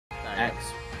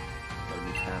X. Gotta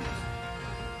be stamps.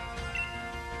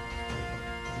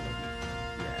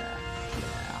 Yeah.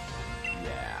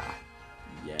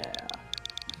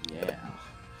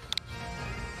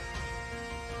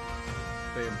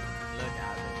 Boom. Look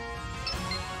at it.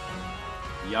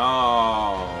 Yo.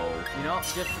 You know,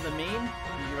 just for the meme?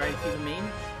 You ready to see the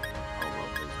meme? Oh, well,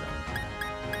 please don't.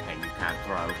 And you can't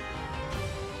throw.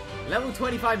 Level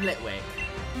 25 Litwick.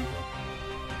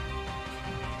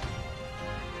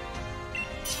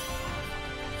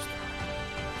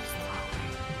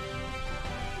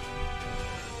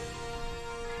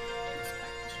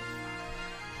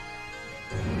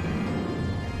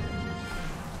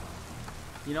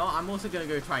 You know, I'm also gonna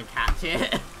go try and catch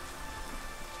it.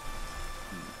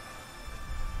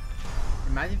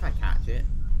 Imagine if I catch it.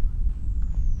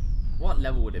 What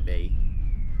level would it be?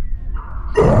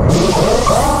 It's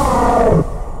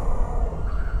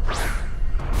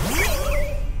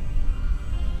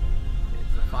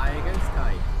a fire ghost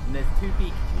type. And there's 2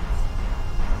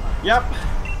 Pikachus. Yep.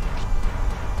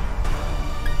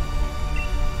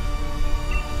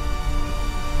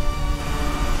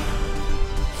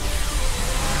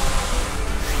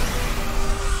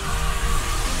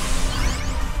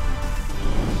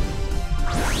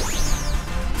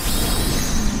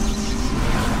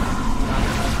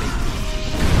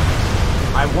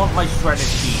 I want my shredded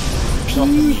cheese. Not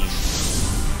for me.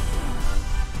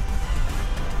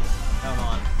 Come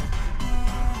on.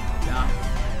 Yeah.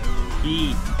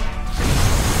 Pea.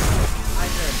 I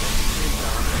heard it.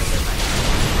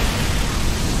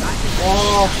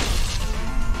 Oh.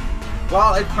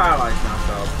 Well, it's paralyzed now,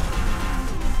 so.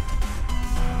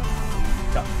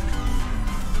 Go.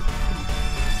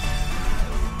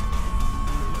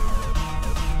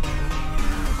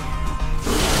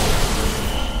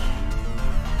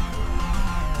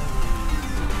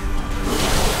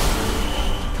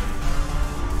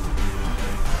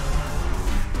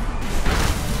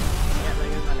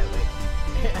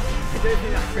 I don't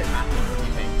think that crit matters, what do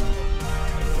you think?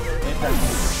 It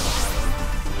doesn't.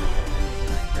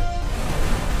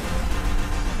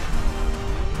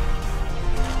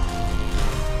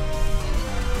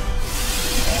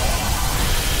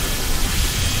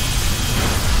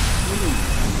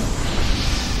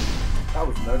 That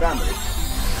was no damage.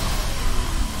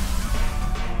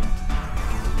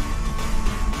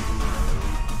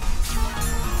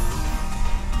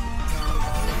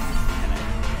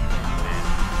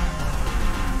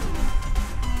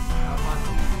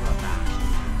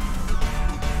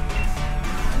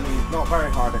 Not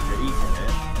very hard if you're eating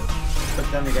it, but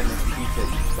then again, if you eat it,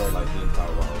 you destroy like the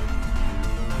entire world.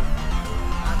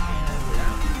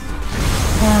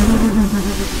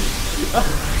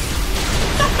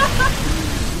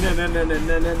 No,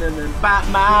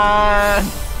 Batman!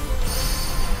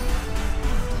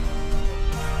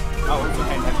 Oh, also,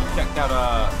 hey, have you checked out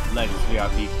Legs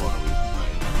VIP corner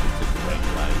recently? It's just a great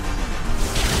play.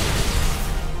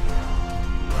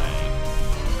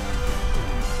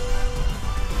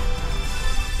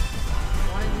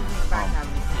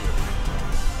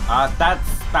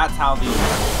 That's how these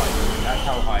levels like, that's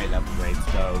how high level grades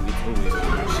go. It's always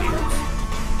shields.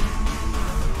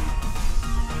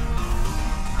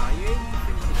 Are you able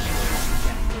to finish the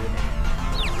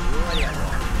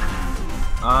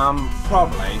game?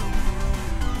 Probably.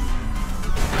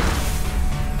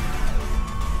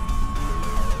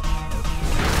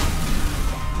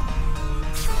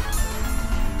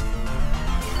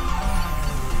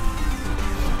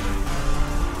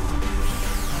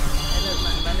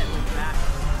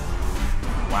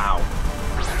 Wow.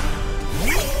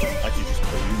 I should just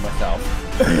kill you myself.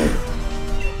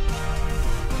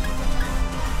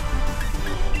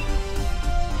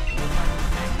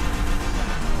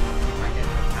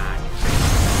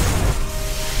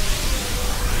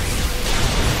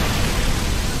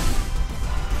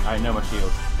 Alright, no more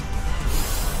shield.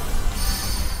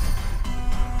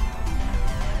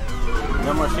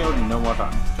 No more shield and no more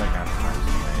gigantic attacks.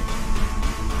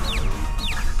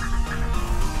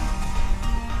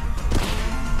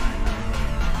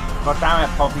 God damn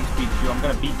it, Poppy Pikachu, I'm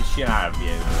gonna beat the shit out of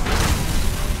you.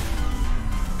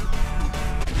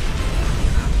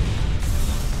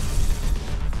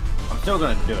 I'm still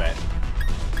gonna do it.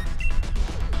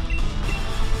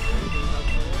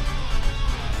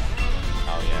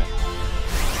 Oh yeah.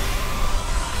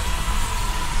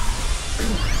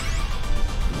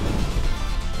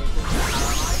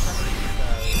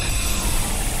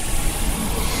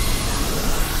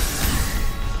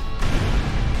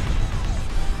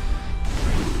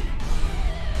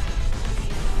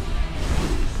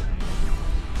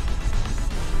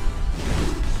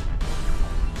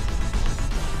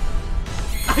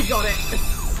 I got it!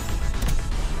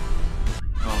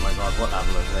 What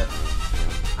level is it?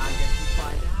 I guess we'll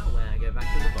find out when I go back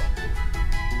to the box.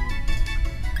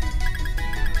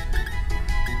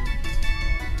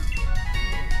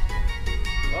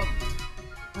 Well,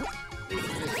 this is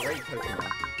a great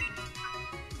Pokemon.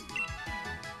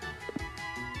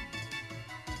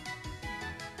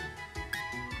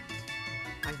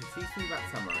 I can see through that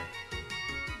summary.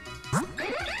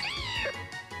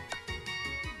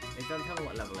 It doesn't tell me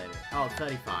what level it is. Oh,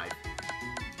 35.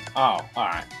 Oh,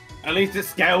 alright. At least it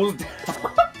scales down.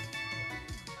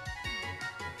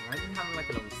 Imagine having like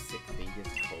a level 60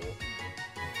 just caught.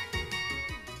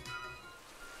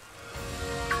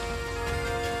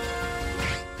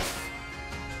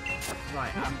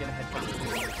 Right, I'm gonna head back to the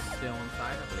still on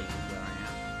side, I believe is where I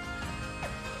am.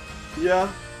 Yeah.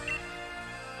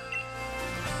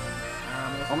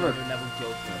 I'm gonna do level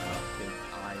Jolteon because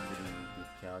I really need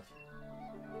discharge.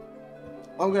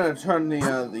 I'm gonna turn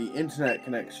the internet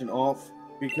connection off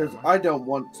because I don't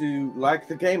want to lag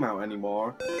the game out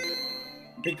anymore.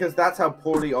 Because that's how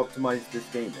poorly optimized this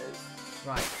game is.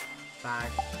 Right,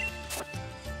 bag.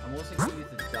 I'm also gonna use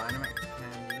the Dynamax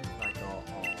candy that I got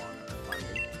on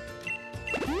Fundy.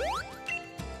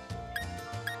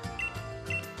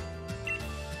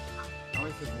 I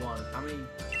only said one. How many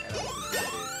LLs does it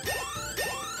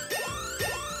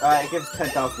do? It gives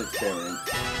 10,000 experience.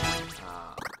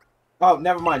 Ah. Oh,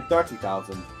 never mind,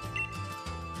 30,000.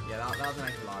 Yeah, that was an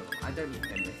actual large one. I don't need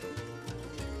 10 missiles.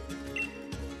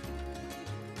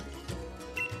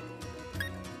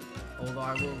 Although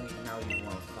I will now use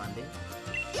one on Fundy.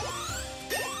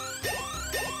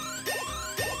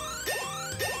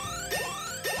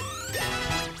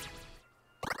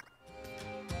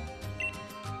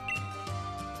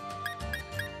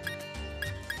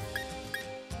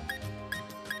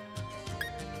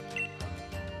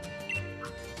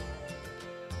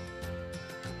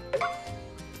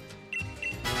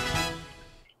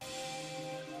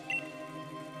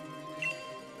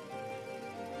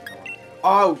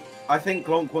 Oh, I think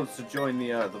Glonk wants to join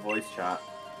the voice chat.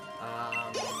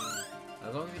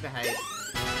 As long as he behaves,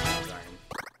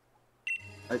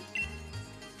 Dragon.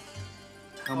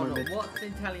 Hold on, what's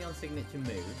Inteleon's signature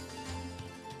move?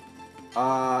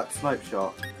 Snipe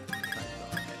Shot.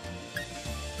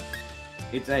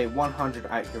 It's a 100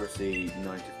 accuracy,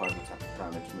 95 attack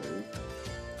damage move.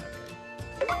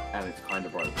 Okay. And it's kind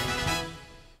of broken.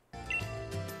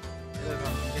 Look,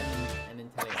 I'm getting an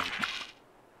Inteleon.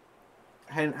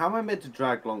 Hen, how am I meant to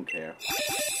drag Glonk here?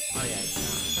 Oh yeah,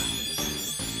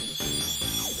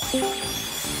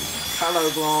 Hello,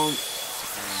 Glonk.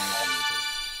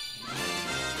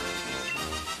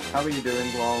 How are you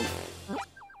doing, Glonk?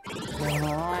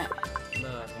 Alright.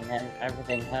 look. And then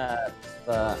everything hurts,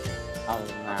 but other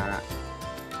than that...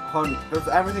 Hun, does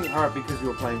everything hurt because you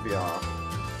were playing VR?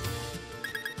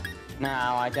 No,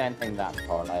 I don't think that's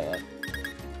correlated.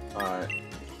 Alright.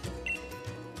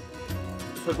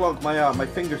 So Glonk, my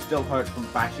finger still hurts from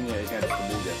bashing it against the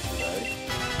wall yesterday.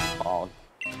 Odd.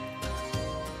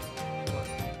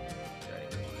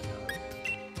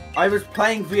 I was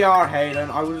playing VR, Hayden.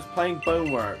 I was playing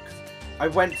Boneworks. I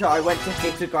went to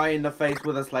hit a guy in the face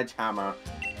with a sledgehammer,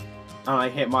 and I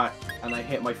hit my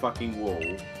fucking wall.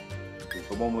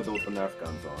 The one with all the Nerf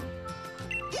guns on.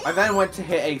 I then went to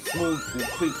hit a small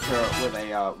creature with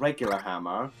a regular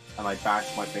hammer, and I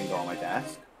bashed my finger on my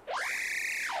desk.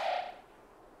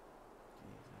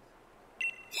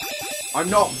 I'm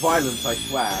not violent, I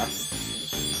swear.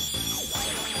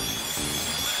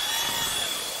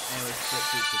 Anyway, split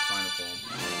creature's final form.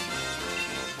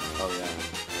 Oh yeah.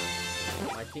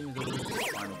 My team is always in its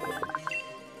final form.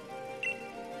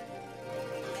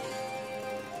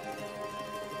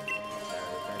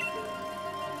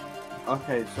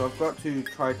 Okay, so I've got to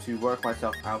try to work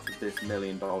myself out of this $1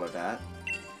 million debt.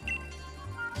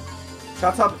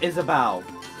 Shut up, Isabel!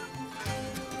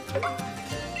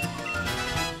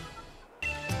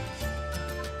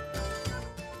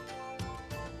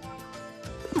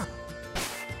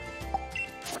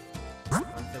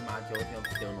 I'm still mad, Georgie. I'm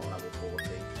still not level 40.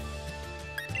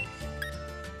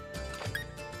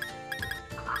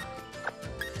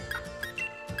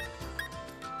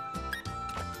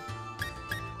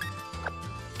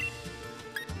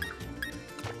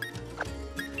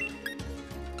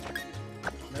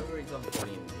 No worries on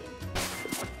volume here.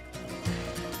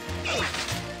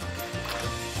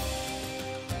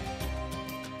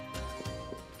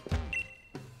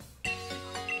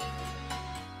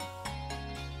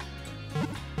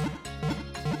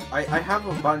 I have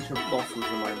a bunch of bottles in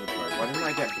my inventory. Why didn't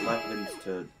I get Levins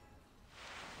to...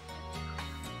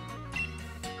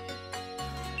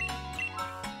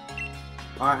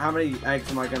 Alright, how many eggs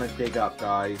am I gonna dig up,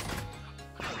 guys?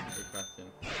 Good question.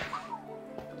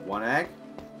 1 egg.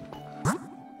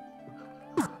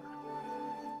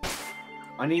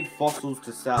 I need fossils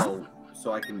to sell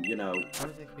so I can, you know, How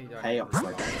does XP do I pay need off to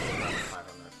my do? debt.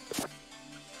 500.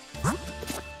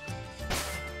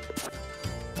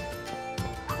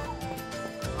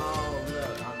 Oh,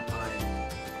 look, I'm here.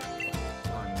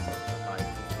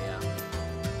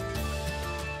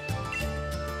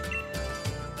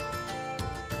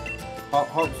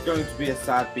 Hop's going to be a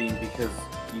sad bean because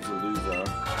he's a loser. Oh, look,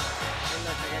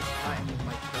 I get fighting with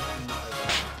my cousin, not over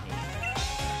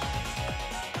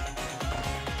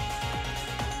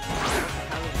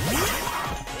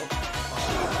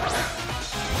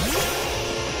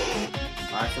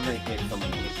I accidentally hit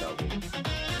someone with a Shelby.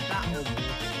 that will be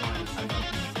fine. I got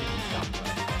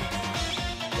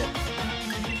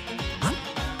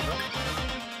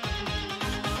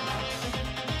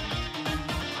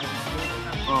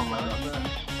Oh my god.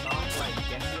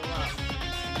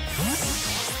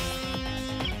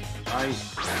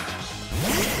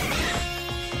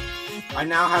 I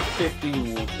now have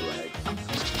 15 water eggs.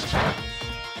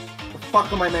 What the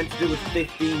fuck am I meant to do with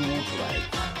 15 water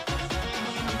eggs?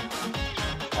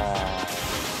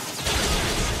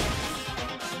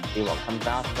 See what comes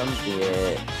out from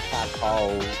the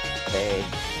tadpole, fish.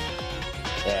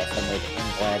 Yeah, some of the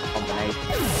weird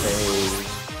combinations too.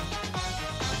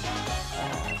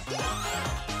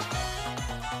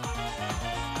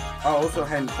 Oh, also,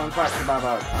 Hen, fun fact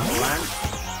about Amaranth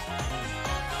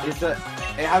is that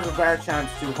it has a rare chance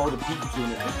to hold a Pikachu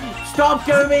in it. Stop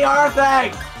giving me Earth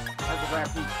eggs! It has a rare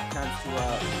chance to throw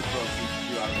a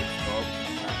Pikachu out of its skull.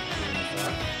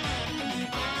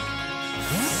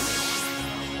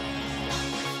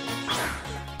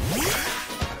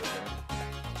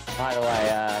 By the way,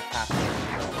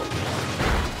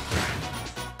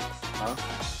 Huh?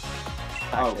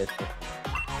 Cactus.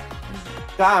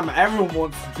 Damn, everyone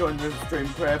wants to join the stream,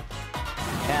 Crib.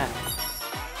 Yeah.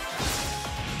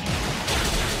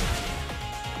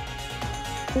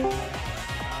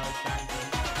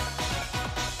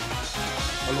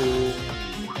 Hello.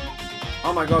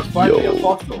 Oh my god, finally a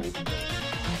fossil.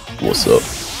 What's up?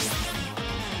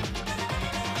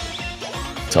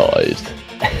 Tired.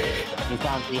 You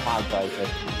sound dehydrated.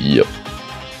 Yep.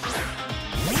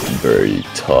 Very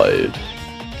tired.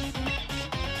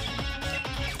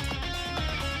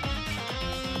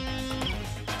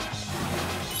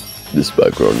 This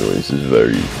background noise is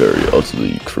very, very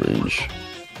utterly cringe.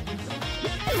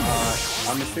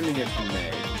 I'm assuming it's from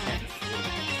May.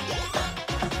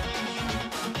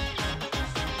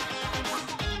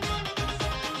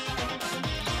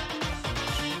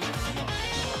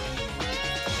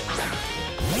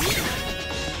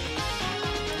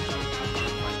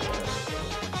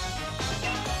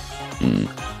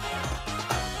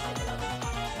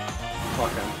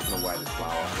 Fuck, I'm just gonna wear this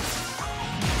flower.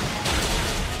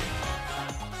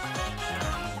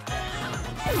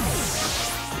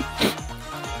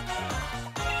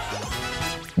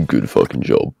 Good fucking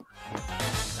job.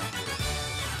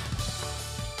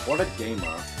 What a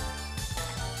gamer.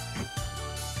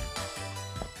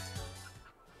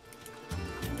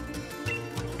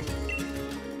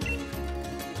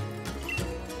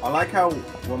 I like how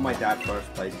when my dad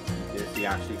first played this, he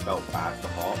actually felt bad for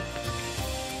Hop.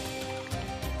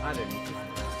 I don't need to.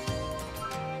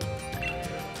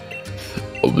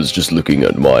 I was just looking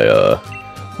at my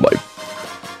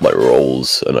my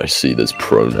roles and I see there's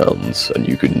pronouns and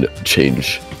you can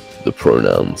change the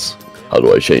pronouns. How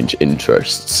do I change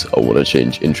interests? I want to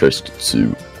change interest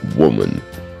to woman.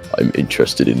 I'm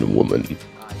interested in a woman.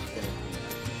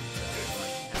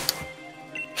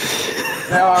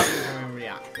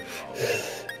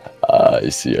 I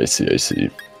see.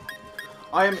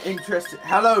 I am interested.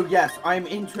 Hello, yes, I am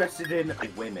interested in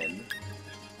women.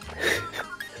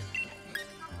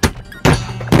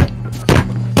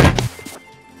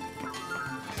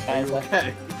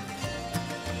 Okay.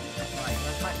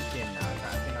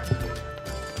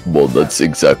 Well, that's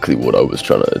exactly what I was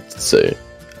trying to say.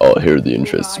 Oh, here are the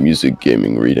interests: music,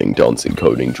 gaming, reading, dancing,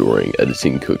 coding, drawing,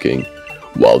 editing, cooking.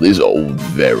 Wow, these are all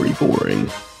very boring.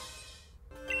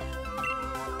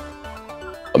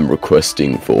 I'm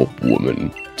requesting for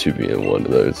woman to be in one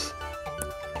of those.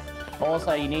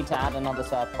 Also, you need to add another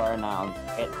set of pronouns.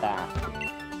 Hit that.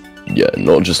 Yeah,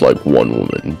 not just like one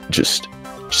woman, just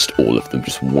all of them,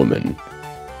 just woman.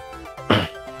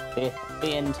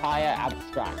 The entire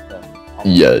abstraction.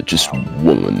 Yeah, just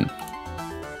woman.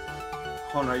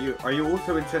 Hon, are you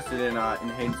also interested in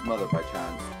Haynes' mother by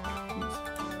chance?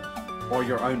 Or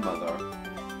your own mother?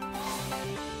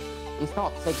 He's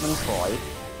not Sigmund Freud.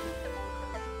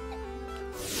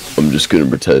 I'm just gonna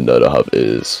pretend I don't have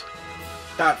ears.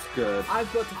 That's good.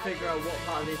 I've got to figure out what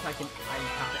part of this I have to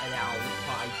edit out, what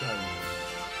part I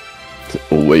don't.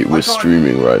 Oh wait, we're I can't-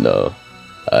 streaming right now.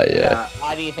 Yeah.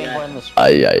 Why do you think Yeah. we're in the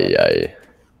Aye.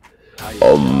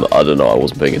 I don't know, I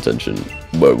wasn't paying attention.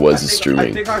 Where's the I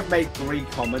streaming? think I've made 3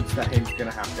 comments that he's gonna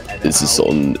have to edit Is this out.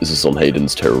 on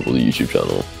Hayden's terrible YouTube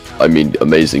channel? I mean,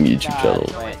 amazing YouTube channel.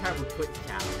 No, my terrible Twitch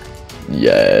channel.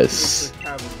 Yes. It's a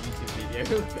terrible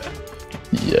YouTube video.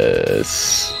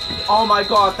 Yes. Oh my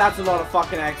god, that's a lot of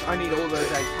fucking eggs. I need all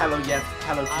those eggs. Hello, yes.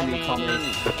 Hello, I Timmy mean, Tommy.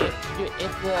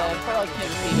 if the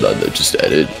productivity... No, just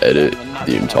edit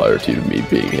the entirety of me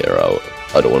being here out.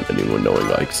 I don't want anyone knowing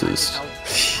I exist. You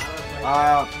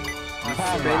Turn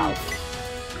spin. around.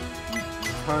 You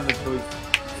turn the boost.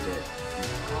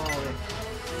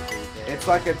 It's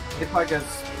like a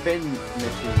spin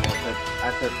machine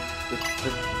at the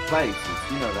places.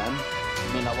 You know them.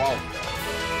 I mean, a wall.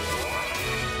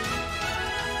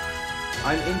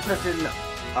 I'm interested in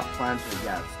a plan for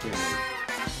give me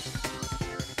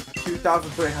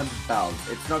 2,300 bells.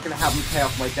 It's not gonna have me pay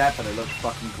off my debt, but it looks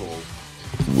fucking cool.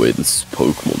 With this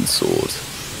Pokemon sword.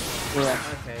 Yeah.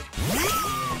 Okay.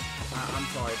 I'm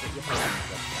sorry, but you're playing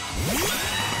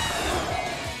stuff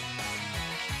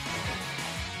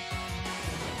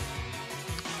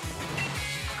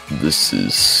This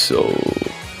is so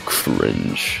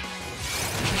cringe.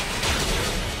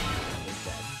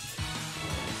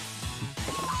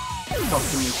 Stop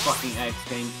doing fucking X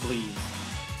game, please.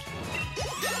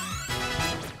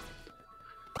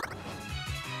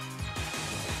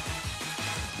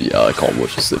 Yeah, I can't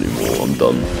watch this anymore. I'm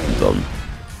done.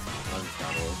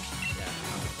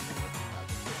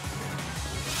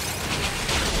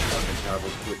 Fucking terrible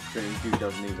Twitch stream. Dude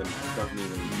doesn't even.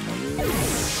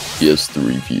 He has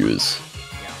 3 viewers.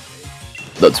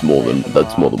 That's more than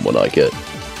what I get.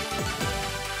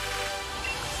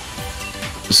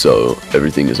 So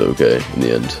everything is okay in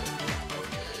the end.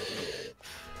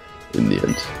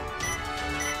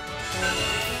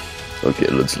 Okay,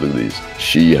 let's look at these.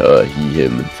 She, her, he,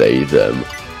 him, they, them.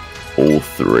 All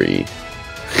 3.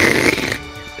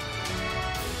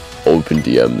 Open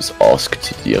DMs, ask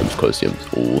to DMs, close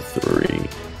DMs. All 3.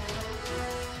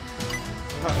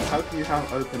 How can you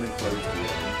have open and closed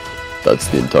DMs? That's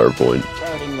the entire point.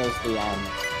 Loading those DMs.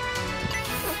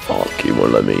 Fuck, he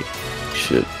won't let me.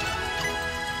 Shit.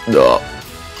 No.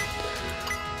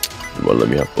 He won't let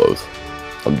me have both.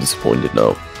 I'm disappointed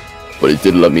now. But it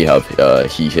did let me have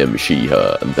he, him, she,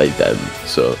 her, and they, them.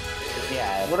 So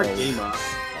Yeah. What a so- gamer.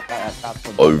 that's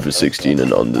what over 16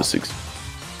 and under 16.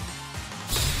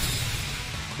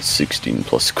 16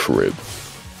 plus crib.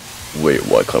 Wait,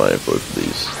 why can't I have both of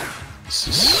these? This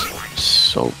is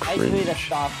so Basically, the cringe.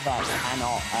 stuff that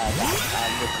cannot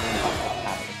literally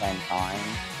at the same time.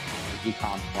 You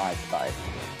can't fly both.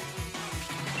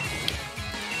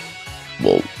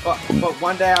 Well, But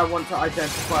one day I want to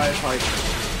identify as like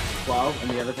 12, and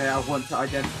the other day I want to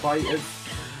identify as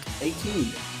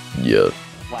 18. yeah.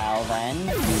 Well then,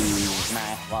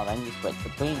 you switch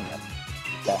between them.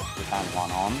 Just you turn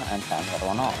one on and turn the other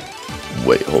one off.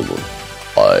 Wait, hold on.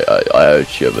 I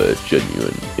actually have a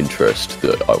genuine interest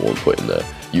that I won't put in there.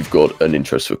 You've got an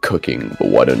interest for cooking, but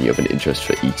why don't you have an interest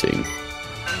for eating?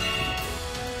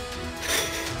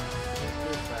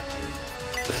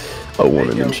 I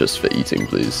want an Yo. interest for eating,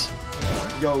 please.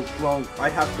 Yo, well, I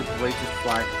have the greatest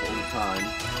flag of all time.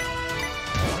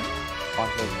 What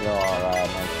is your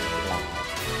most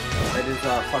It is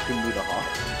fucking Mudahawk.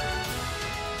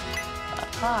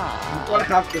 Ah, What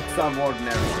have the some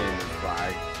ordinary gamer's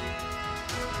flag?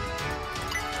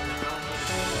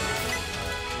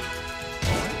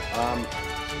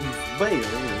 Wait.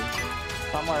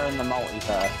 somewhere in the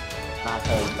multiverse,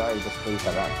 Nato is very displeased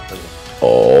at that.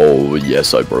 Oh,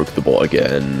 yes, I broke the bot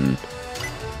again.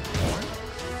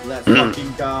 Let's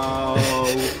fucking go.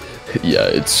 Yeah,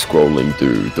 it's scrolling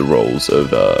through the roles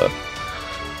of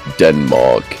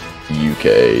Denmark, UK,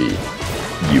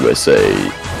 USA,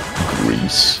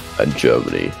 Greece, and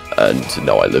Germany, and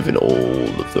now I live in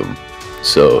all of them.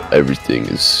 So everything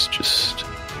is just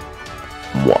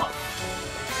moi.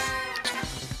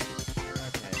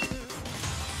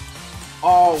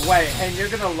 Oh wait, and you're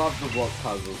gonna love the what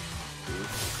puzzle.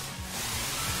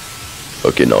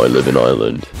 Okay, now I live in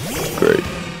Ireland. Great.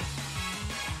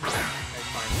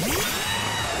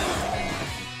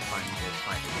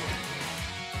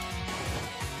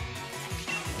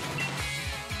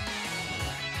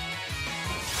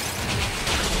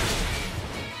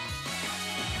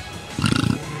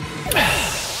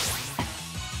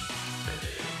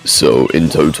 So in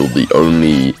total, the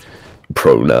only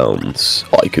pronouns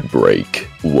I could break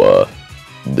were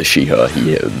the she, her,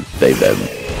 he, him, they, them,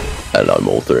 and I'm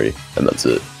all 3, and that's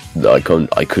it.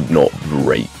 I could not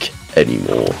break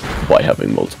anymore by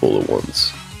having multiple at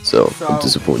once. So I'm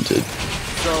disappointed.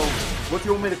 So, what do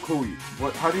you want me to call you?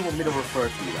 How do you want me to refer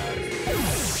to you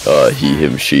as? He,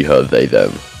 him, she, her, they,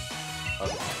 them.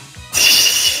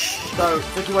 So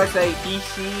do I say he,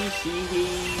 she, he,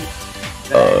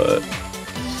 Uh,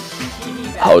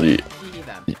 how do you...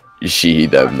 She, he,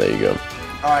 them, there you go.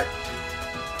 Alright.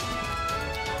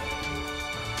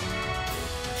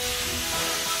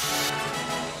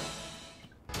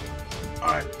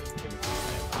 Alright.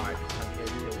 Alright,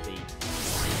 let's go real deep.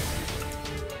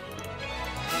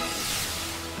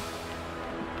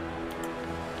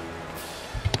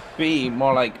 B,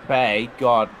 more like Bay.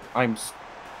 God, I'm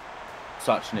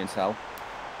such an incel.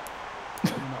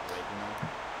 Not really, no.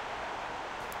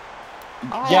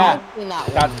 Oh, Yeah, I've seen that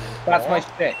one that's my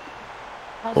before. shtick.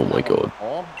 I've Oh seen my that one God.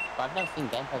 before, but I've never seen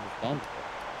gameplay of this game before.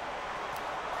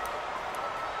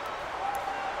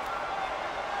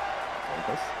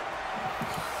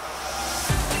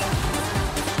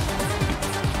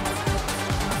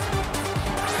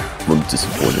 I'm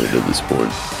disappointed at this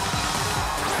point.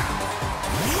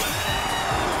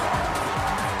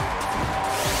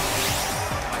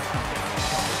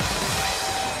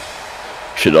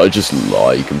 Should I just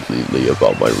lie completely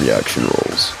about my reaction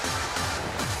rolls?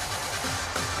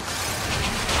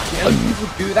 People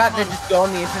do that, they just go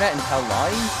on the internet and tell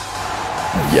lies?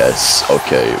 Yes,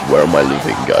 okay, where am I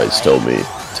living, guys? Tell me.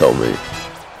 Sweden.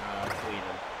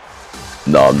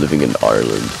 Nah, I'm living in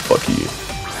Ireland. Fuck you.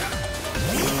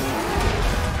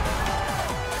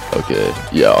 Okay,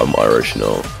 yeah, I'm Irish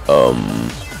now.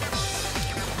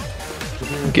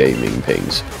 Gaming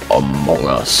things. Among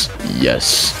Us.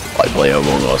 Yes, I play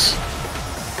Among Us.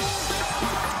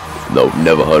 Nope,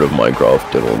 never heard of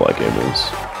Minecraft. Don't know what that game is.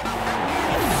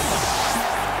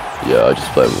 Yeah, I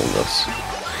just play Among Us.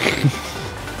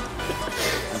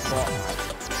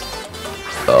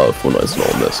 Fortnite's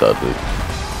not on there, sadly.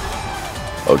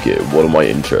 Okay, what are my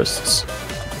interests?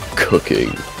 Cooking.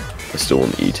 I still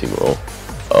want eating raw.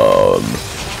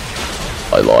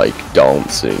 I like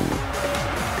dancing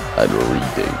and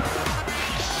reading.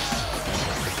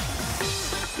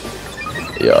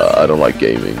 Yeah, I don't like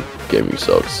gaming. Gaming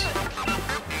sucks.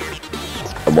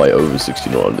 Am I over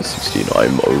 16 or under 16?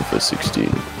 I'm over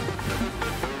 16.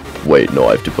 Wait, no,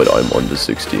 I have to put I'm under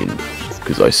 16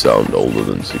 because I sound older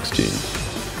than 16.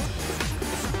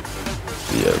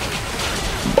 Yeah.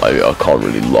 I can't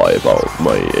really lie about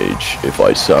my age if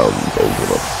I sound old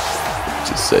enough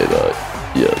to say that.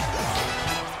 Yeah.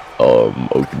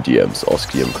 Open DMs, ask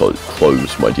DM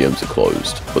closed. My DMs are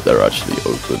closed, but they're actually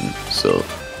open. So,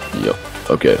 yeah.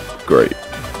 Okay, great.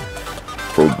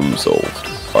 Problem solved.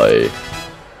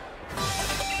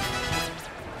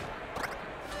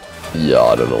 Yeah,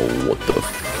 I don't know what the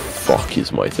fuck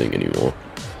is my thing anymore.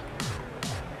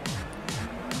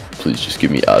 Please just give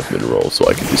me admin role so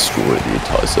I can destroy the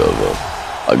entire server.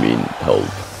 I mean, help.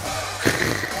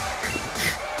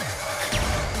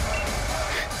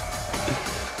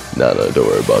 Nah, don't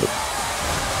worry about it.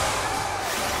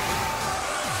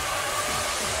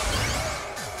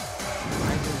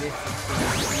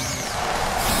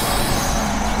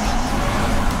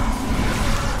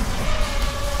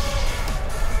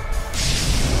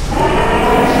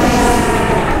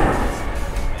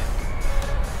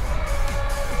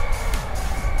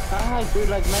 I do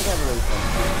like Mega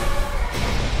Evolution.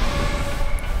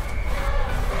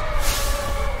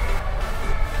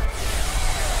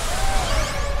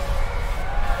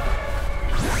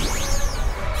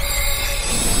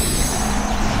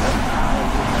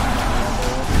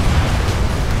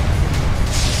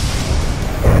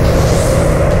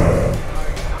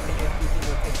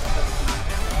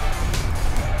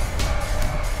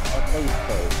 At least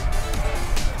so.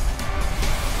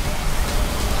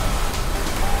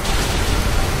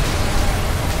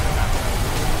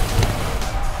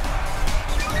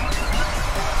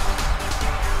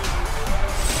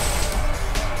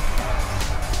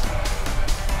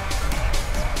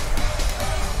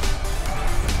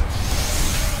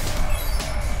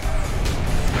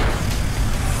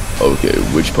 Okay,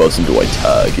 which person do I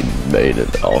tag in main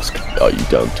and ask, are you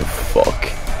down to fuck?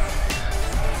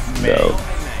 No.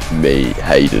 Me,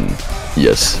 Hayden.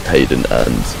 Yes, Hayden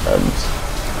and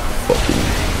fucking...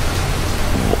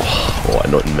 Why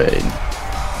not in main?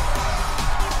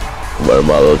 Where are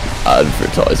my other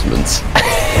advertisements?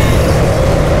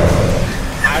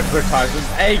 Advertisements?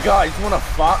 Hey guys, wanna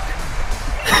fuck?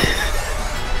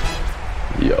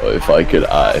 Yo, if I could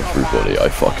add everybody, I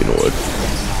fucking would.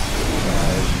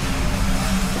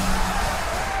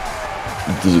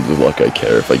 Does it look like I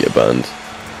care if I get banned?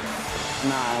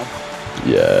 No.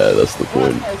 Yeah, that's the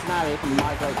point. Worst case now, you can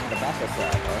migrate to the better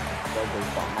server.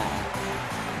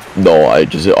 No, I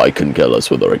couldn't care less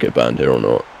whether I get banned here or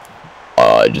not.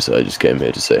 I just came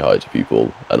here to say hi to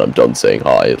people, and I'm done saying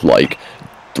hi like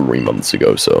 3 months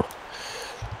ago. So,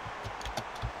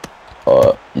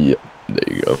 yeah, there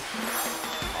you go.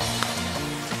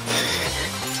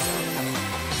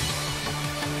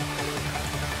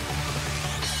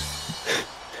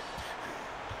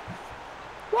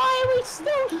 Why are we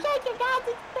still shaking out?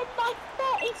 It's been like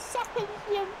 30 seconds,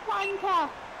 you wanker!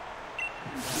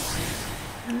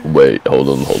 Wait, hold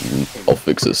on. I'll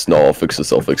fix this. No, I'll fix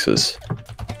this.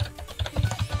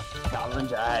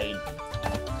 Valentine,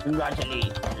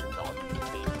 congratulations on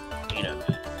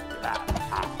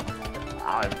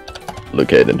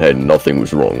Look, Hayden, nothing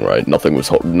was wrong, right? Nothing was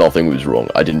wrong.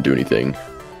 I didn't do anything.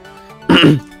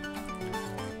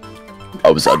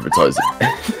 I was advertising.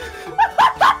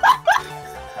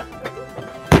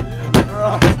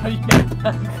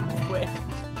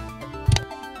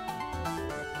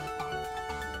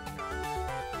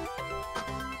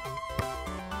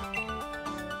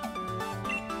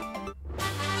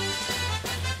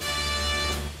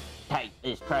 Take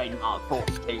this trademark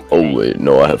 42. Oh wait,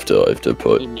 no, I have to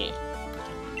put.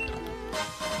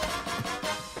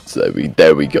 So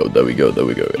there we go.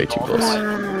 18 plus.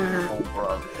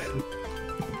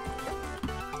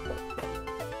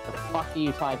 What are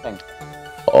you typing?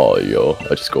 Oh yo,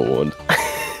 I just got one.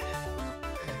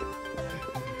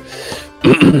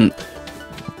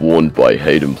 Warned by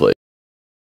Hayden Play.